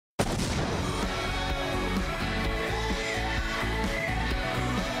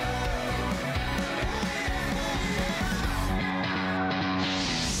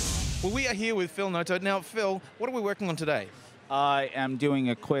Well, we are here with Phil Noto. Now, Phil, what are we working on today? I am doing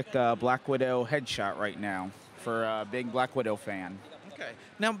a quick Black Widow headshot right now for a big Black Widow fan. Okay.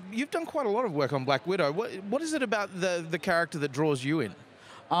 Now, you've done quite a lot of work on Black Widow. What is it about the character that draws you in?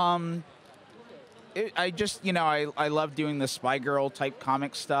 I love doing the Spy Girl type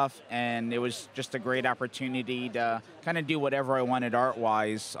comic stuff, and it was just a great opportunity to kind of do whatever I wanted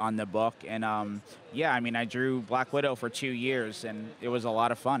art-wise on the book. And yeah, I mean, I drew Black Widow for 2 years, and it was a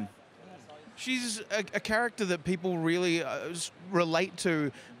lot of fun. She's a character that people really relate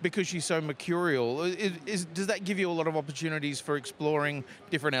to because she's so mercurial. Does that give you a lot of opportunities for exploring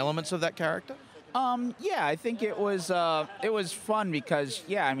different elements of that character? Yeah, I think it was fun because,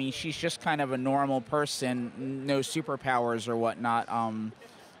 yeah, I mean, she's just kind of a normal person, no superpowers or whatnot.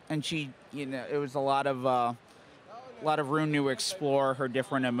 And she, it was a lot of room to explore her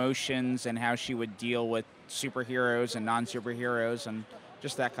different emotions and how she would deal with superheroes and non-superheroes and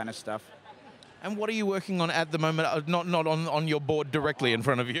just that kind of stuff. And what are you working on at the moment? Not on your board directly in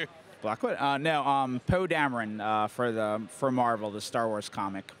front of you. Black Widow? No, Poe Dameron for Marvel, the Star Wars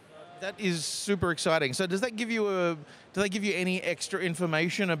comic. That is super exciting. So does that give you any extra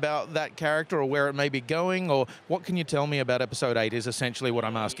information about that character or where it may be going, or what can you tell me about Episode 8 is essentially what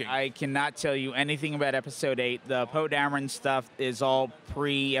I'm asking. I cannot tell you anything about Episode 8. The Poe Dameron stuff is all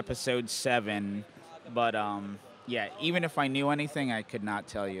pre-Episode 7, but yeah, even if I knew anything, I could not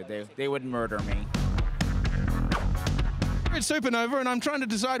tell you. They would murder me. It's Supanova, and I'm trying to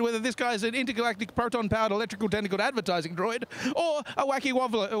decide whether this guy is an intergalactic proton-powered electrical tentacled advertising droid or a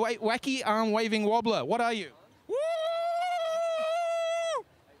wacky arm-waving wobbler. What are you? Woo!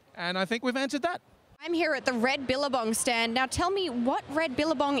 And I think we've answered that. I'm here at the Red Billabong stand. Now tell me what Red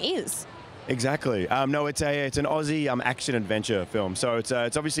Billabong is. Exactly. No, it's an Aussie action adventure film. So it's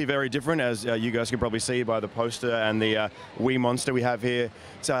obviously very different, as you guys can probably see by the poster and the wee monster we have here.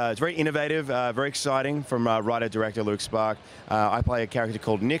 It's very innovative, very exciting, from writer-director Luke Spark. I play a character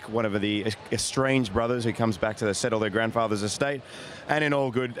called Nick, one of the estranged brothers who comes back to settle their grandfather's estate. And in all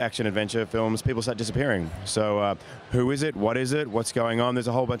good action-adventure films, people start disappearing. So who is it? What is it? What's going on? There's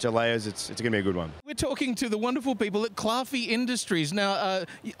a whole bunch of layers. It's going to be a good one. We're talking to the wonderful people at Clarfy Industries. Now,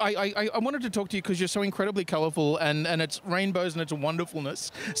 I wanted to talk to you because you're so incredibly colourful, and it's rainbows and it's a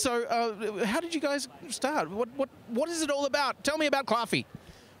wonderfulness. So how did you guys start? What is it all about? Tell me about Clarfy.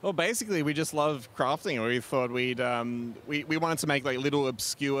 Well, basically, we just love crafting. We thought we wanted to make like little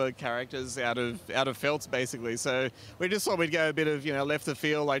obscure characters out of felts, basically. So we just thought we'd go a bit of left of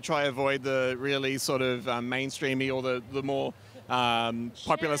field, like try avoid the really sort of mainstreamy or the more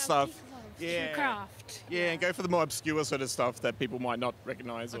popular stuff. Yeah, craft. Yeah, and go for the more obscure sort of stuff that people might not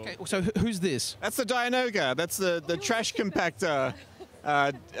recognise. Okay, so who's this? That's the Dianoga. That's the trash compactor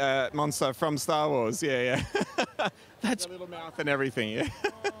monster from Star Wars. Yeah. That's a little mouth and everything. Yeah.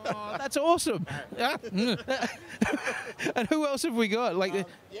 Oh, that's awesome. And who else have we got?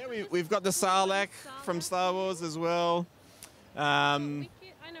 Yeah, we've got the Sarlacc from Star Wars as well. Wicket. I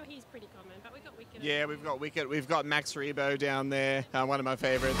know he's pretty common, but we've got Wicket. Yeah, we've got Wicket. We've got Max Rebo down there, one of my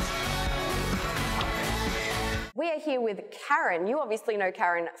favourites. We are here with Karen. You obviously know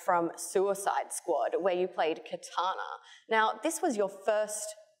Karen from Suicide Squad, where you played Katana. Now, this was your first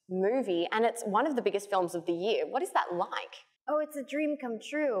movie, and it's one of the biggest films of the year. What is that like? Oh, it's a dream come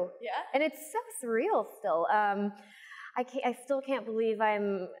true. Yeah? And it's so surreal still. I still can't believe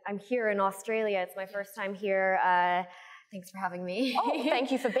I'm here in Australia. It's my first time here. Thanks for having me. Oh,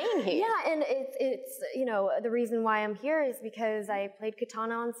 thank you for being here. Yeah, and it's the reason why I'm here is because I played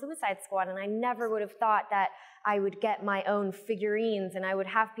Katana on Suicide Squad, and I never would have thought that I would get my own figurines and I would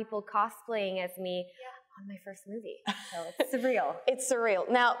have people cosplaying as me on my first movie. So it's surreal. It's surreal.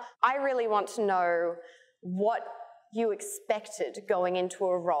 Now, I really want to know what you expected going into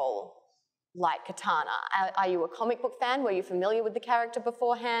a role like Katana. Are you a comic book fan? Were you familiar with the character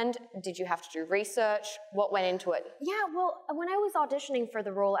beforehand? Did you have to do research? What went into it? Yeah, well, when I was auditioning for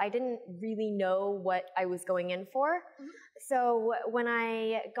the role, I didn't really know what I was going in for. Mm-hmm. So when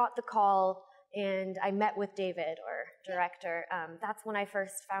I got the call and I met with David, or director, that's when I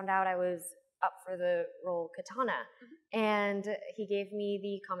first found out I was up for the role Katana. Mm-hmm. And he gave me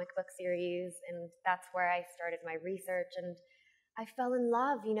the comic book series, and that's where I started my research, and I fell in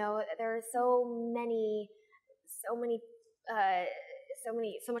love. There are so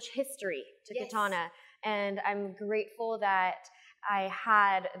much history to Katana, and I'm grateful that I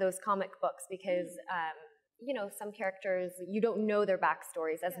had those comic books because some characters, you don't know their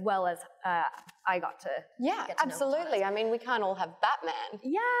backstories as well as I got to get to absolutely. know. I mean, we can't all have Batman.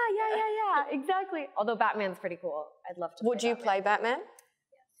 Yeah, exactly. Although Batman's pretty cool. I'd love to. Would you play Batman?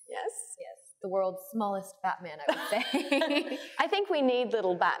 Yes. the world's smallest Batman, I would say. I think we need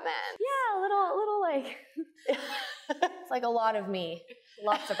little Batman. Yeah, a little like, it's like a lot of me.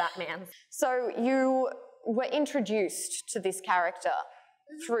 Lots of Batmans. So you were introduced to this character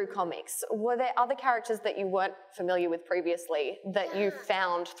through comics. Were there other characters that you weren't familiar with previously that you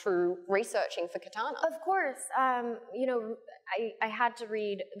found through researching for Katana? Of course. You know, I had to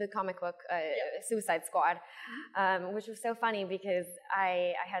read the comic book Suicide Squad, which was so funny because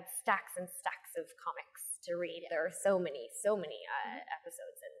I had stacks and stacks of comics to read. There are so many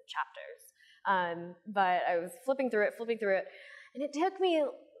episodes and chapters. But I was flipping through it, and it took me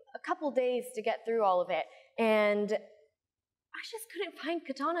a couple days to get through all of it. And I just couldn't find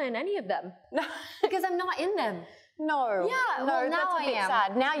Katana in any of them because I'm not in them. No. Yeah. No, well, now that's a bit I am.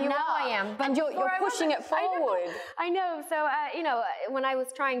 sad. Now you now are. I am. But and you're before I pushing it wasn't. forward. I know. So, you know, when I was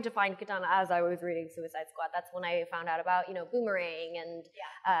trying to find Katana as I was reading Suicide Squad, that's when I found out about, you know, Boomerang and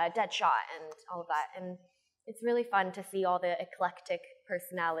Deadshot and all of that. And it's really fun to see all the eclectic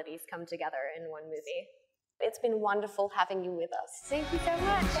personalities come together in one movie. It's been wonderful having you with us. Thank you so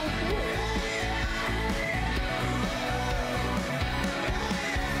much. Thank you.